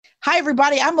Hi,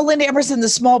 everybody. I'm Melinda Emerson, the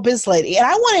Small Biz Lady, and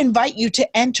I want to invite you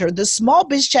to enter the Small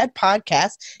Biz Chat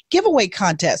Podcast giveaway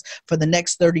contest for the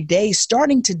next 30 days.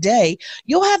 Starting today,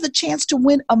 you'll have the chance to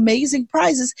win amazing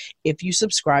prizes if you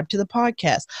subscribe to the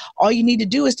podcast. All you need to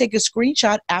do is take a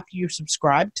screenshot after you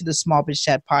subscribe to the Small Biz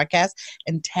Chat Podcast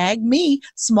and tag me,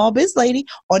 Small Biz Lady,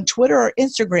 on Twitter or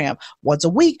Instagram. Once a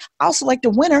week, I'll select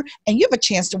a winner, and you have a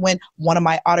chance to win one of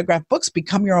my autographed books,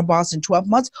 Become Your Own Boss in 12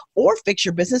 Months, or Fix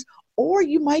Your Business. Or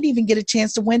you might even get a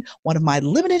chance to win one of my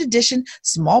limited edition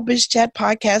Small Biz Chat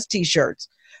Podcast t-shirts.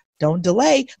 Don't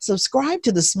delay. Subscribe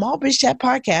to the Small Biz Chat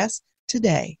Podcast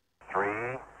today. 3,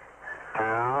 2,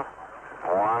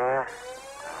 1,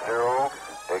 0,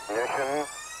 ignition,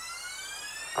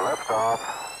 liftoff.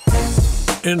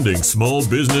 Ending small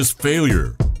business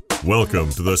failure.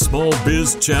 Welcome to the Small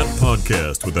Biz Chat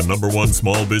Podcast with the #1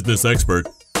 small business expert,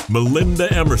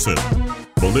 Melinda Emerson.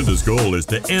 Melinda's goal is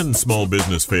to end small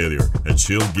business failure, and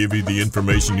she'll give you the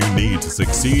information you need to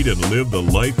succeed and live the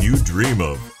life you dream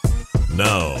of.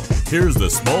 Now, here's the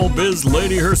Small Biz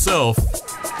Lady herself,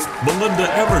 Melinda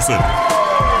Emerson.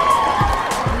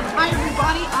 Hi,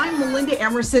 everybody. I'm Melinda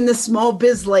Emerson, the Small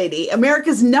Biz Lady,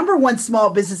 America's #1 small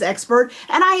business expert,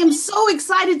 and I am so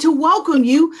excited to welcome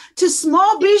you to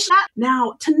Small Biz Chat.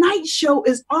 Now, tonight's show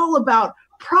is all about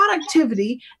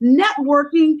productivity,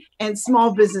 networking, and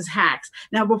small business hacks.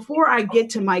 Now, before I get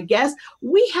to my guest,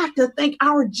 we have to thank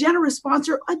our generous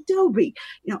sponsor, Adobe.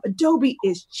 Adobe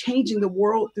is changing the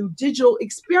world through digital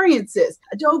experiences.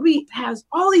 Adobe has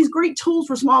all these great tools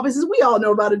for small business. We all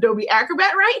know about Adobe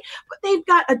Acrobat, right? But they've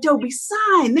got Adobe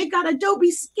Sign. They've got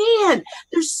Adobe Scan.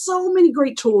 There's so many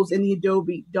great tools in the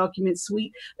Adobe Document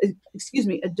Suite.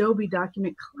 Adobe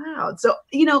Document Cloud. So,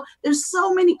 there's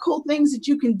so many cool things that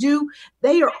you can do.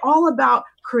 They are all about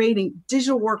creating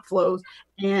digital workflows,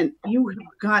 and you have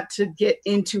got to get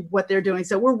into what they're doing.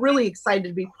 So we're really excited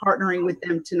to be partnering with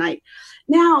them tonight.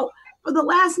 Now, for the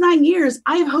last 9 years,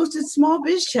 I have hosted Small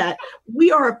Biz Chat. We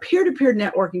are a peer-to-peer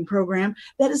networking program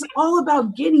that is all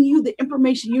about getting you the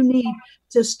information you need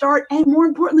to start and, more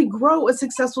importantly, grow a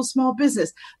successful small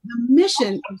business. The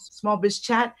mission of Small Biz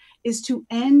Chat is to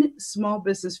end small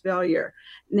business failure.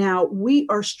 Now, we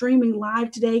are streaming live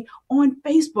today on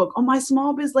Facebook, on my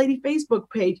Small Biz Lady Facebook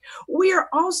page. We are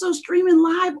also streaming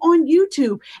live on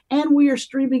YouTube, and we are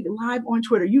streaming live on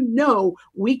Twitter.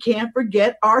 We can't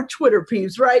forget our Twitter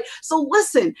peeps, right? So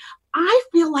listen, I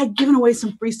feel like giving away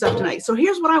some free stuff tonight. So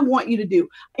here's what I want you to do.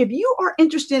 If you are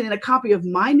interested in a copy of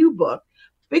my new book,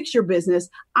 Fix Your Business,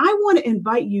 I want to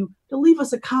invite you to leave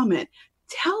us a comment.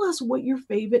 Tell us what your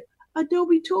favorite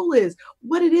Adobe tool is,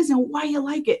 what it is, and why you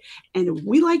like it. And if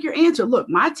we like your answer, look,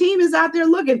 my team is out there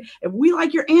looking. If we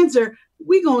like your answer,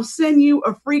 we're going to send you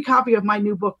a free copy of my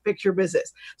new book, Fix Your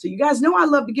Business. So you guys know I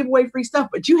love to give away free stuff,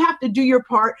 but you have to do your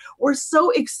part. We're so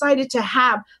excited to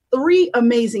have 3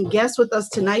 amazing guests with us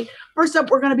tonight. First up,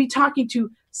 we're going to be talking to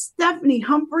Stephanie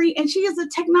Humphrey, and she is a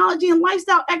technology and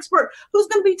lifestyle expert who's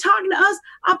going to be talking to us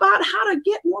about how to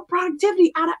get more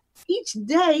productivity out of each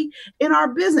day in our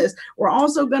business. We're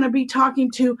also going to be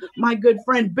talking to my good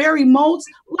friend Barry Moltz,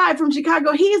 live from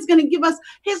Chicago. He is going to give us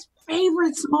his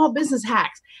favorite small business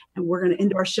hacks. And we're going to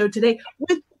end our show today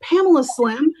with Pamela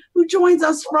Slim, who joins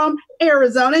us from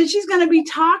Arizona. And she's going to be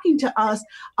talking to us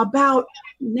about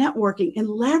networking and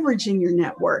leveraging your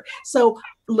network. So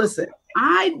listen,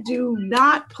 I do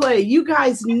not play. You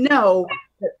guys know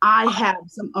that I have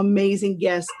some amazing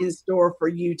guests in store for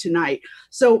you tonight.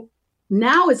 So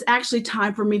now it's actually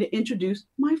time for me to introduce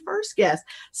my first guest,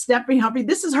 Stephanie Humphrey.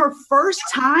 This is her first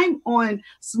time on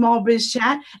Small Biz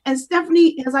Chat. And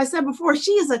Stephanie, as I said before,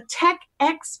 she is a tech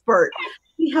expert.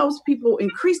 She helps people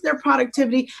increase their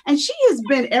productivity, and she has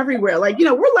been everywhere.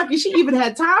 We're lucky she even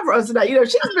had time for us tonight.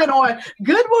 She's been on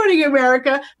Good Morning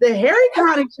America, The Harry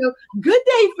Connick Show, Good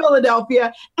Day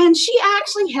Philadelphia, and she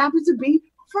actually happens to be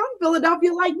from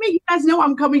Philadelphia like me. You guys know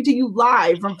I'm coming to you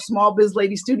live from Small Biz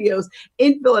Lady Studios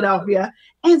in Philadelphia.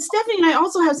 And Stephanie and I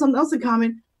also have something else in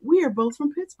common. We are both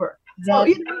from Pittsburgh. So,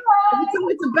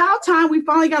 it's about time we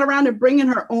finally got around to bringing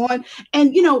her on.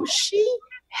 And, she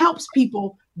helps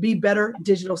people be better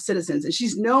digital citizens. And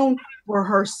she's known for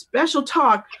her special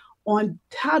talk on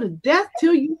how to death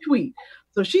till you tweet.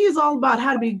 So she is all about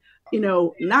how to be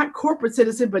not corporate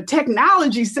citizen, but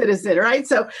technology citizen, right?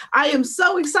 So I am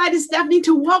so excited, Stephanie,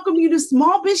 to welcome you to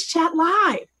Small Biz Chat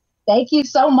Live. Thank you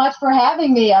so much for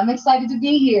having me. I'm excited to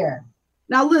be here.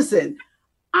 Now, listen,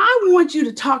 I want you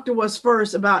to talk to us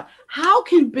first about how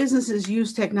can businesses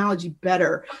use technology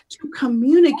better to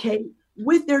communicate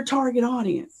with their target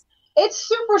audience? It's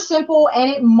super simple and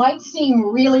it might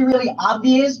seem really, really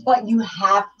obvious, but you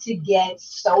have to get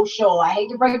social. I hate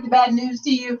to break the bad news to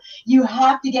you. You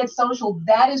have to get social.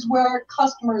 That is where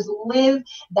customers live.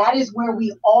 That is where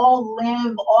we all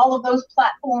live. All of those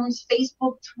platforms,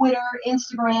 Facebook, Twitter,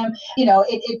 Instagram,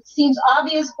 it seems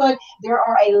obvious, but there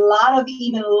are a lot of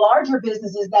even larger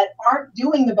businesses that aren't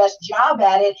doing the best job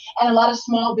at it, and a lot of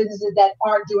small businesses that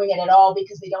aren't doing it at all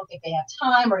because they don't think they have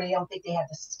time, or they don't think they have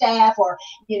the staff, or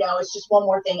it's just one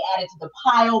more thing added to the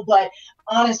pile. But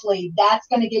honestly, that's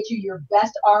going to get you your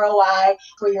best ROI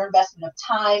for your investment of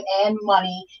time and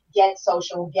money. Get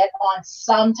social, get on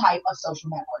some type of social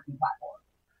networking platform.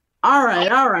 All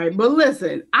right. But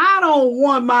listen, I don't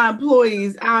want my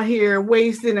employees out here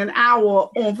wasting an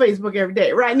hour on Facebook every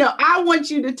day, right? No, I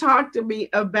want you to talk to me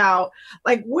about,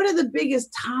 like, what are the biggest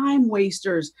time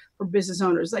wasters for business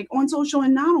owners, like on social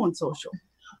and not on social?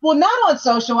 Well, not on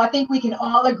social. I think we can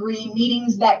all agree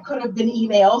meetings that could have been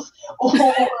emails or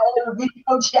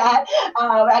video chat.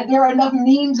 There are enough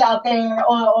memes out there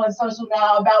on social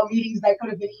now about meetings that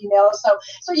could have been emails.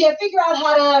 So yeah, figure out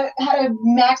how to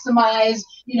maximize,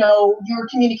 your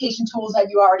communication tools that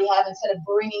you already have instead of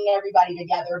bringing everybody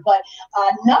together. But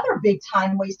another big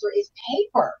time waster is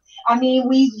paper. I mean,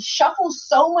 we shuffle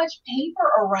so much paper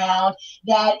around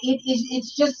that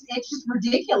it's just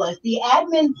ridiculous. The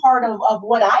admin part of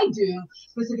what I do,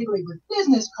 specifically with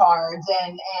business cards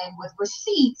and with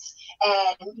receipts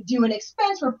and doing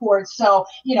expense reports. So,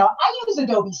 I use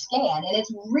Adobe Scan, and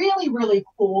it's really, really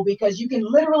cool because you can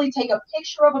literally take a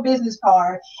picture of a business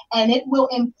card and it will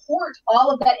import all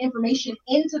of that information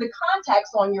into the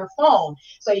contacts on your phone.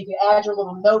 So you can add your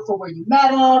little note for where you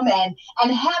met them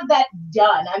and have that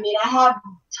done. I mean, I have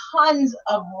tons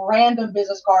of random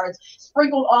business cards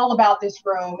sprinkled all about this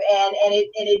room, and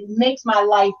it makes my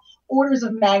life orders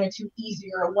of magnitude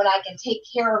easier when I can take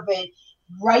care of it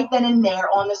right then and there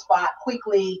on the spot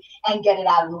quickly and get it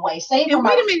out of the way. Wait a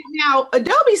minute now,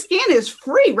 Adobe Scan is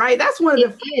free, right? That's one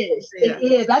of the It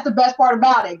is. That's the best part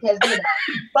about it, because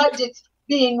budgets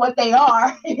being what they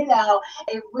are,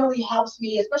 it really helps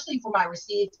me, especially for my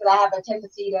receipts, because I have a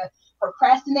tendency to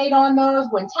procrastinate on those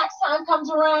when tax time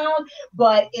comes around.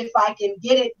 But if I can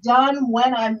get it done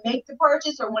when I make the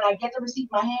purchase or when I get the receipt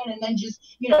in my hand and then just,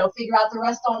 figure out the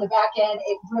rest on the back end,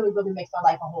 it really, really makes my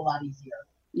life a whole lot easier.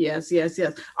 Yes.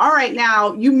 All right.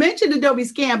 Now, you mentioned Adobe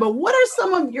Scan, but what are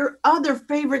some of your other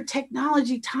favorite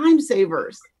technology time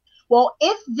savers? Well,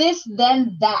 If This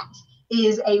Then That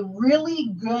is a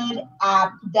really good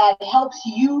app that helps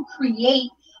you create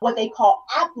what they call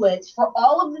applets for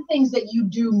all of the things that you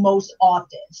do most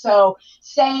often. So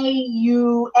say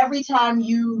every time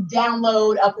you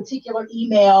download a particular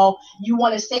email, you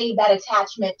want to save that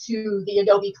attachment to the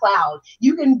Adobe Cloud.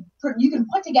 You can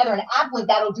put together an applet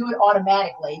that'll do it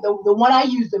automatically. The one I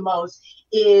use the most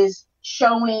is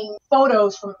showing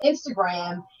photos from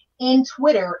Instagram in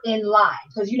Twitter in line,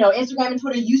 because Instagram and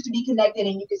Twitter used to be connected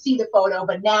and you could see the photo,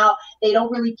 but now they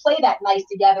don't really play that nice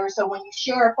together. So when you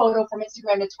share a photo from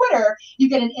Instagram to Twitter, you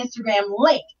get an Instagram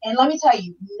link, and let me tell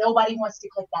you, nobody wants to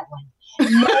click that link.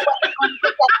 Nobody wants to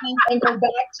click that link and go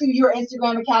back to your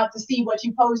Instagram account to see what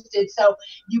you posted. So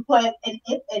you put an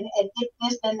If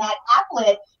This Then That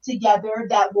applet together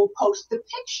that will post the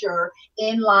picture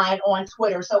in line on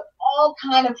Twitter. So all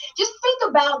kind of, just think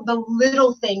about the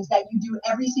little things that you do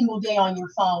every single day on your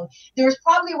phone. There's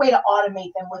probably a way to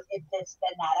automate them with If This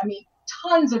Then That. I mean,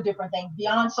 tons of different things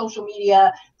beyond social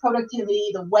media, productivity,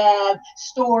 the web,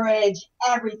 storage,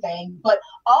 everything. But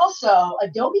also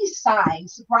Adobe Sign,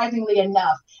 surprisingly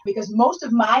enough, because most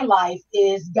of my life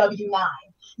is W-9.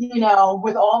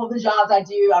 With all of the jobs I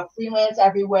do, I freelance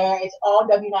everywhere. It's all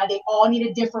W-9. They all need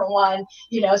a different one,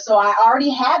 so I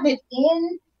already have it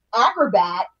in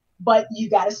Acrobat, but you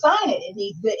got to sign it. It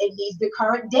needs the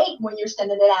current date when you're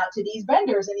sending it out to these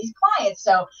vendors and these clients.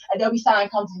 So Adobe Sign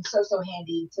comes in so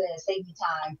handy to save me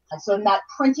time. So I'm not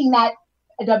printing that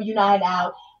W-9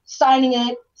 out, signing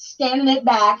it, scanning it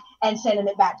back, and sending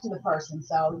it back to the person.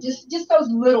 So just those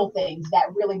little things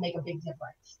that really make a big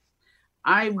difference.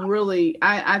 I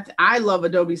love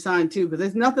Adobe Sign too, because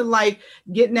there's nothing like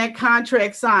getting that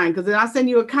contract signed. Because then I send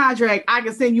you a contract, I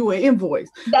can send you an invoice.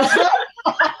 That's right.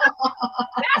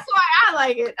 That's why I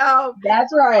like it.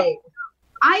 That's right.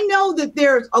 I know that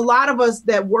there's a lot of us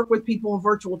that work with people in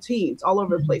virtual teams all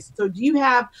over the place. So do you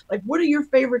have, what are your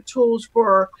favorite tools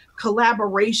for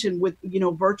collaboration with,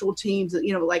 virtual teams,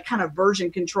 like kind of version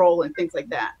control and things like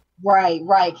that? Right.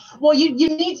 Well, you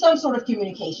need some sort of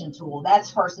communication tool.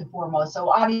 That's first and foremost. So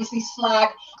obviously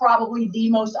Slack, probably the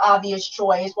most obvious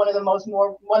choice, one of the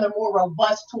more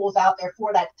robust tools out there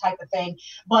for that type of thing.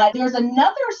 But there's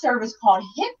another service called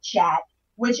HipChat,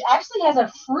 which actually has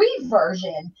a free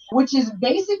version, which is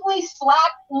basically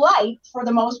Slack Lite for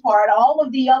the most part. All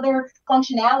of the other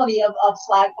functionality of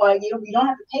Slack, but you don't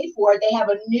have to pay for it. They have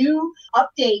a new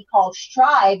update called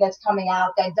Stride that's coming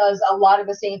out that does a lot of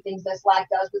the same things that Slack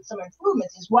does with some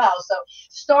improvements as well. So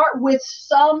start with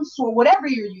some sort, whatever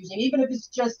you're using, even if it's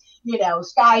just,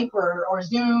 Skype or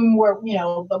Zoom, or,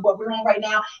 what we're on right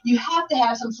now. You have to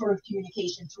have some sort of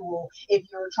communication tool if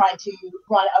you're trying to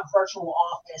run a virtual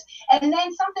office. And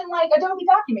then something like Adobe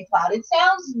Document Cloud. It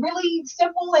sounds really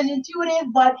simple and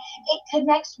intuitive, but it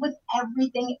connects with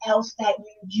everything else that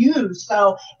you use.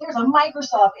 So there's a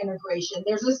Microsoft integration,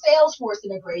 there's a Salesforce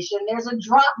integration, there's a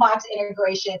Dropbox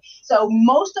integration. So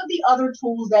most of the other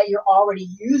tools that you're already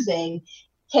using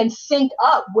can sync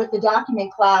up with the document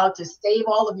cloud to save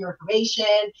all of your information,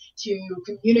 to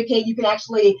communicate. You can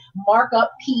actually mark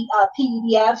up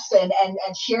PDFs and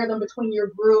share them between your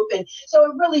group. And so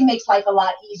it really makes life a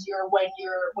lot easier when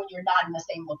you're not in the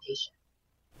same location.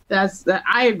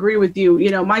 I agree with you.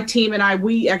 My team and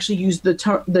we actually use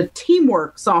the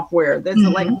teamwork software. That's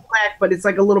like Slack, but it's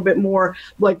like a little bit more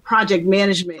like project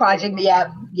management.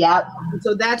 Yeah.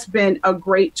 So that's been a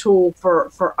great tool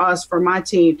for us, for my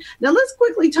team. Now let's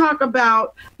quickly talk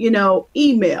about, email.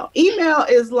 Email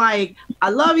is like, I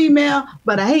love email,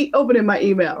 but I hate opening my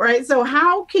email, right? So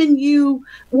how can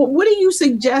what do you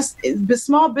suggest the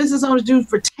small business owners do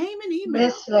for taming email?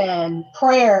 Listen,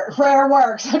 prayer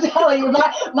works. I'm telling you,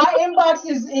 my inbox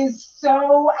is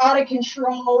so out of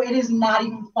control. It is not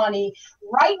even funny.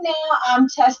 Right now, I'm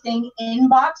testing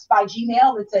Inbox by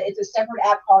Gmail. It's a separate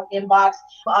app called Inbox.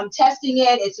 I'm testing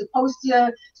it. It's supposed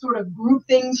to sort of group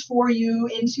things for you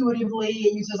intuitively.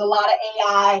 It uses a lot of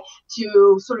AI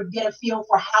to sort of get a feel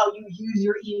for how you use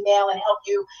your email and help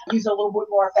you use it a little bit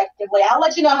more effectively. I'll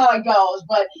let you know how it goes.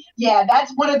 But yeah,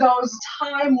 that's one of those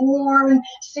time-worn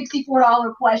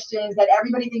 $64 questions that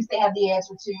everybody thinks they have the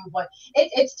answer to. But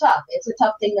it's tough. It's a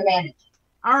tough thing to manage.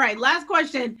 All right, last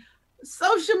question.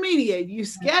 Social media, you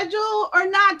schedule or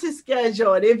not to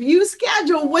schedule it? If you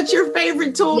schedule, what's your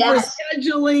favorite tool for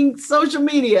scheduling social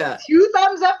media? 2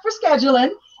 thumbs up for scheduling.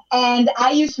 And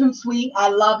I use Hootsuite. I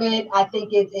love it. I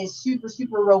think it is super,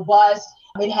 super robust.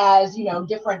 It has,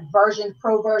 different versions,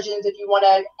 pro versions, if you want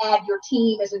to add your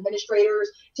team as administrators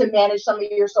to manage some of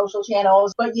your social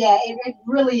channels. But yeah, it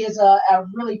really is a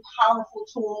really powerful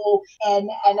tool. And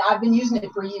I've been using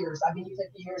it for years.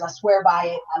 I swear by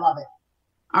it. I love it.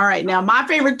 All right. Now, my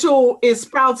favorite tool is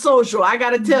Sprout Social. I got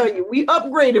to tell you, we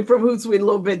upgraded from Hootsuite a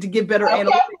little bit to get better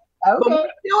analytics. Okay. But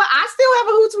I still have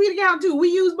a Hootsuite account too. We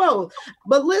use both.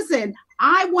 But listen,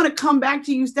 I want to come back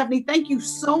to you, Stephanie. Thank you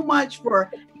so much for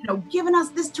giving us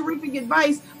this terrific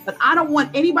advice. But I don't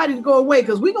want anybody to go away,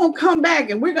 because we're going to come back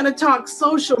and we're going to talk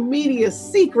social media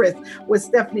secrets with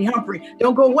Stephanie Humphrey.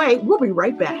 Don't go away. We'll be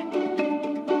right back.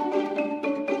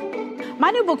 My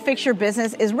new book, Fix Your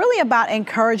Business, is really about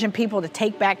encouraging people to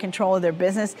take back control of their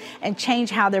business and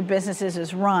change how their businesses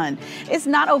is run. It's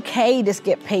not okay to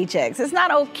skip paychecks. It's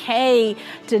not okay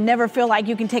to never feel like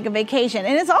you can take a vacation.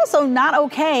 And it's also not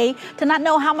okay to not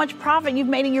know how much profit you've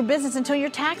made in your business until your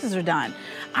taxes are done.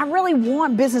 I really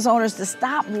want business owners to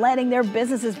stop letting their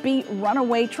businesses be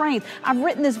runaway trains. I've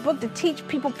written this book to teach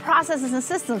people processes and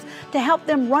systems to help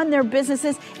them run their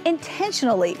businesses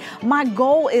intentionally. My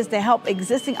goal is to help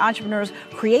existing entrepreneurs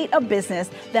create a business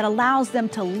that allows them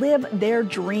to live their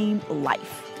dream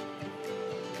life.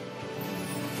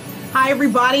 Hi,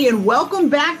 everybody, and welcome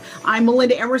back. I'm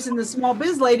Melinda Emerson, the Small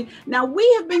Biz Lady. Now, we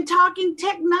have been talking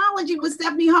technology with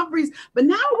Stephanie Humphreys, but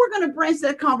now we're going to branch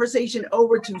that conversation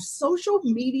over to social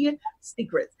media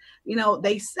secrets.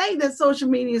 They say that social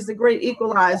media is the great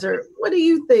equalizer. What do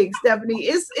you think, Stephanie?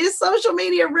 Is social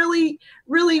media really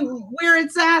where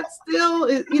it's at still?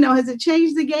 Has it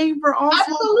changed the game for all?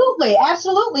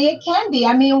 Absolutely, it can be.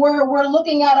 I mean, we're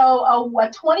looking at a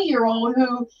 20-year-old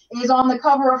who is on the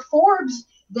cover of Forbes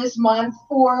this month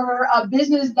for a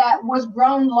business that was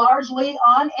grown largely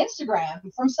on Instagram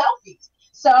from selfies.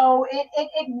 So it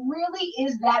really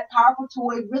is that powerful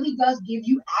tool. It really does give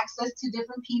you access to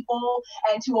different people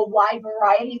and to a wide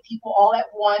variety of people all at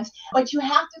once. But you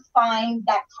have to find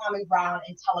that common ground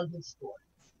and tell a good story.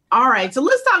 All right, so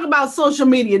let's talk about social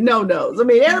media no-nos. I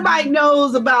mean, everybody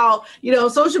knows about,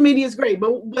 social media is great,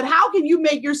 but how can you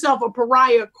make yourself a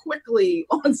pariah quickly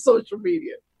on social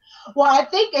media? Well, I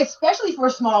think especially for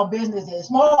small businesses,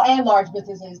 small and large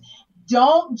businesses,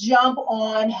 don't jump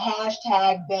on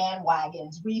hashtag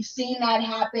bandwagons. We've seen that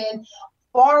happen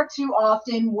far too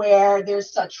often where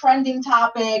there's a trending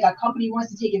topic, a company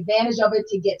wants to take advantage of it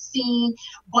to get seen,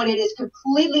 but it is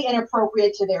completely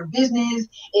inappropriate to their business.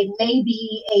 It may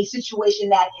be a situation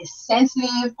that is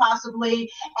sensitive,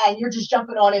 possibly, and you're just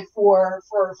jumping on it for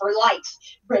likes,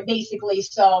 basically.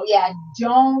 So yeah,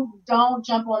 don't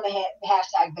jump on the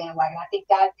hashtag bandwagon. I think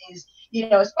that is,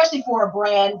 especially for a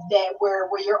brand that where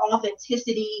your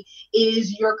authenticity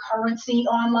is your currency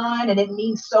online and it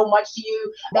means so much to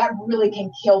you, that really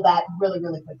can kill that really,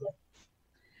 really quickly.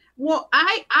 Well,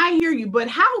 I hear you, but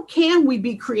how can we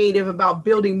be creative about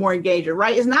building more engagement,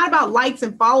 right? It's not about likes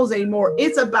and follows anymore.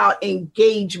 It's about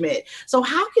engagement. So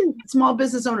how can small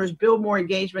business owners build more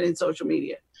engagement in social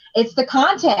media? It's the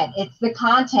content.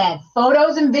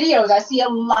 Photos and videos. I see a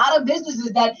lot of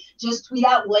businesses that just tweet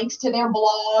out links to their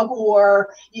blog or,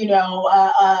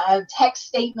 a text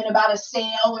statement about a sale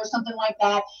or something like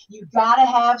that. You got to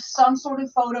have some sort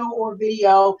of photo or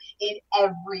video in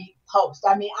every post.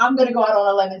 I mean, I'm going to go out on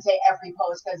a limb and say every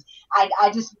post because I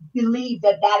just believe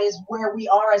that is where we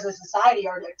are as a society.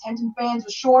 Our attention spans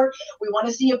are short. We want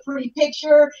to see a pretty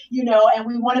picture, and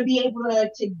we want to be able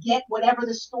to get whatever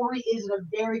the story is in a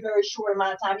very, very short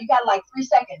amount of time. You got like 3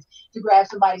 seconds to grab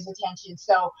somebody's attention.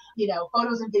 So,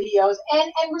 photos and videos and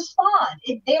respond.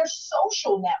 They're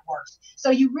social networks. So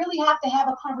you really have to have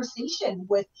a conversation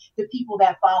with the people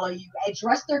that follow you.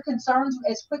 Address their concerns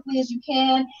as quickly as you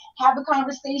can. Have a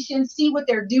conversation. See what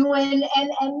they're doing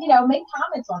and make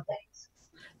comments on things.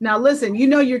 Now, listen,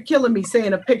 you're killing me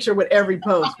saying a picture with every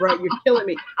post, right? You're killing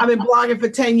me. I've been blogging for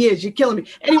 10 years. You're killing me.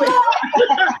 Anyway,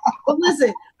 but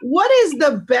listen, what is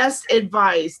the best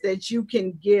advice that you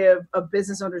can give a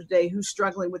business owner today who's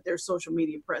struggling with their social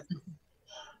media presence?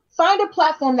 Find a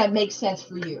platform that makes sense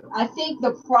for you. I think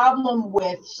the problem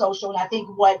with social, and I think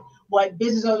what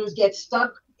business owners get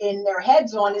stuck in their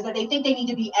heads on is that they think they need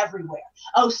to be everywhere.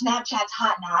 Oh, Snapchat's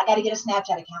hot now. I got to get a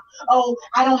Snapchat account. Oh,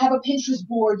 I don't have a Pinterest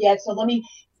board yet. So let me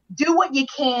do what you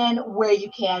can where you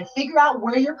can. Figure out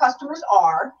where your customers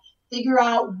are. Figure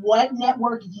out what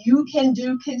network you can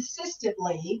do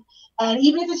consistently. And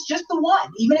even if it's just the one,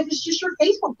 even if it's just your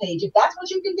Facebook page, if that's what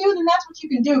you can do, then that's what you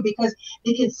can do, because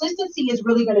the consistency is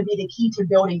really going to be the key to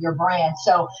building your brand.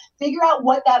 So figure out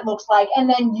what that looks like and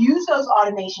then use those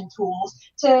automation tools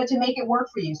to make it work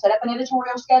for you. Set up an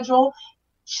editorial schedule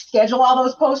all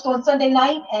those posts on Sunday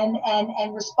night and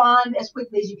respond as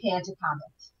quickly as you can to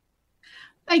comments.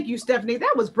 Thank you, Stephanie.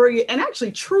 That was brilliant and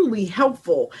actually truly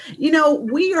helpful.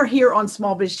 We are here on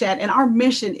Small Biz Chat, and our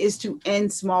mission is to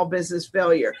end small business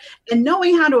failure. And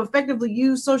knowing how to effectively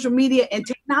use social media and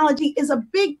technology is a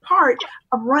big part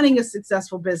of running a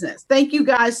successful business. Thank you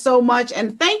guys so much.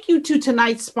 And thank you to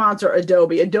tonight's sponsor,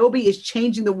 Adobe. Adobe is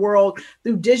changing the world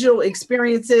through digital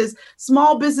experiences.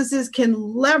 Small businesses can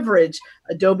leverage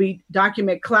Adobe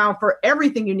Document Cloud for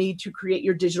everything you need to create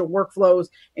your digital workflows,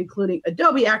 including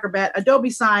Adobe Acrobat, Adobe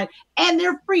Sign, and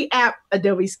their free app,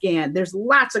 Adobe Scan. There's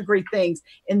lots of great things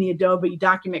in the Adobe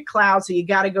Document Cloud, so you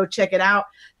got to go check it out.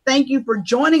 Thank you for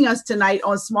joining us tonight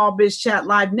on Small Biz Chat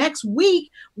Live. Next week,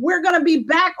 we're going to be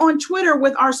back on Twitter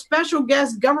with our special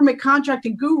guest, government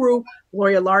contracting guru,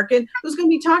 Gloria Larkin, who's going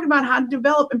to be talking about how to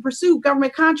develop and pursue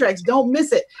government contracts. Don't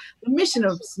miss it. The mission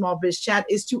of Small Biz Chat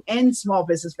is to end small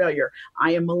business failure.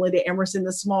 I am Melinda Emerson,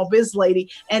 the Small Biz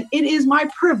Lady, and it is my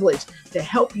privilege to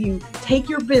help you take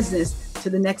your business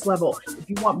to the next level. If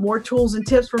you want more tools and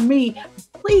tips from me,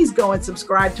 please go and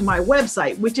subscribe to my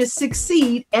website, which is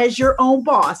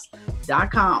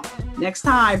succeedasyourOwnBoss.com. Next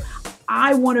time,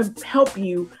 I want to help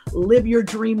you live your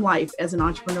dream life as an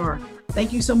entrepreneur.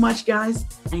 Thank you so much, guys,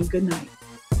 and good night.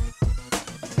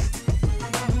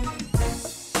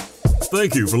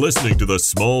 Thank you for listening to the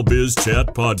Small Biz Chat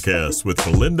podcast with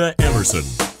Melinda Emerson.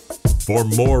 For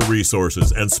more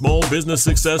resources and small business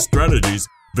success strategies,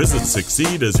 visit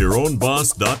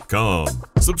succeedasyourOwnBoss.com.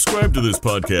 Subscribe to this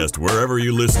podcast wherever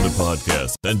you listen to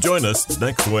podcasts and join us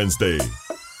next Wednesday.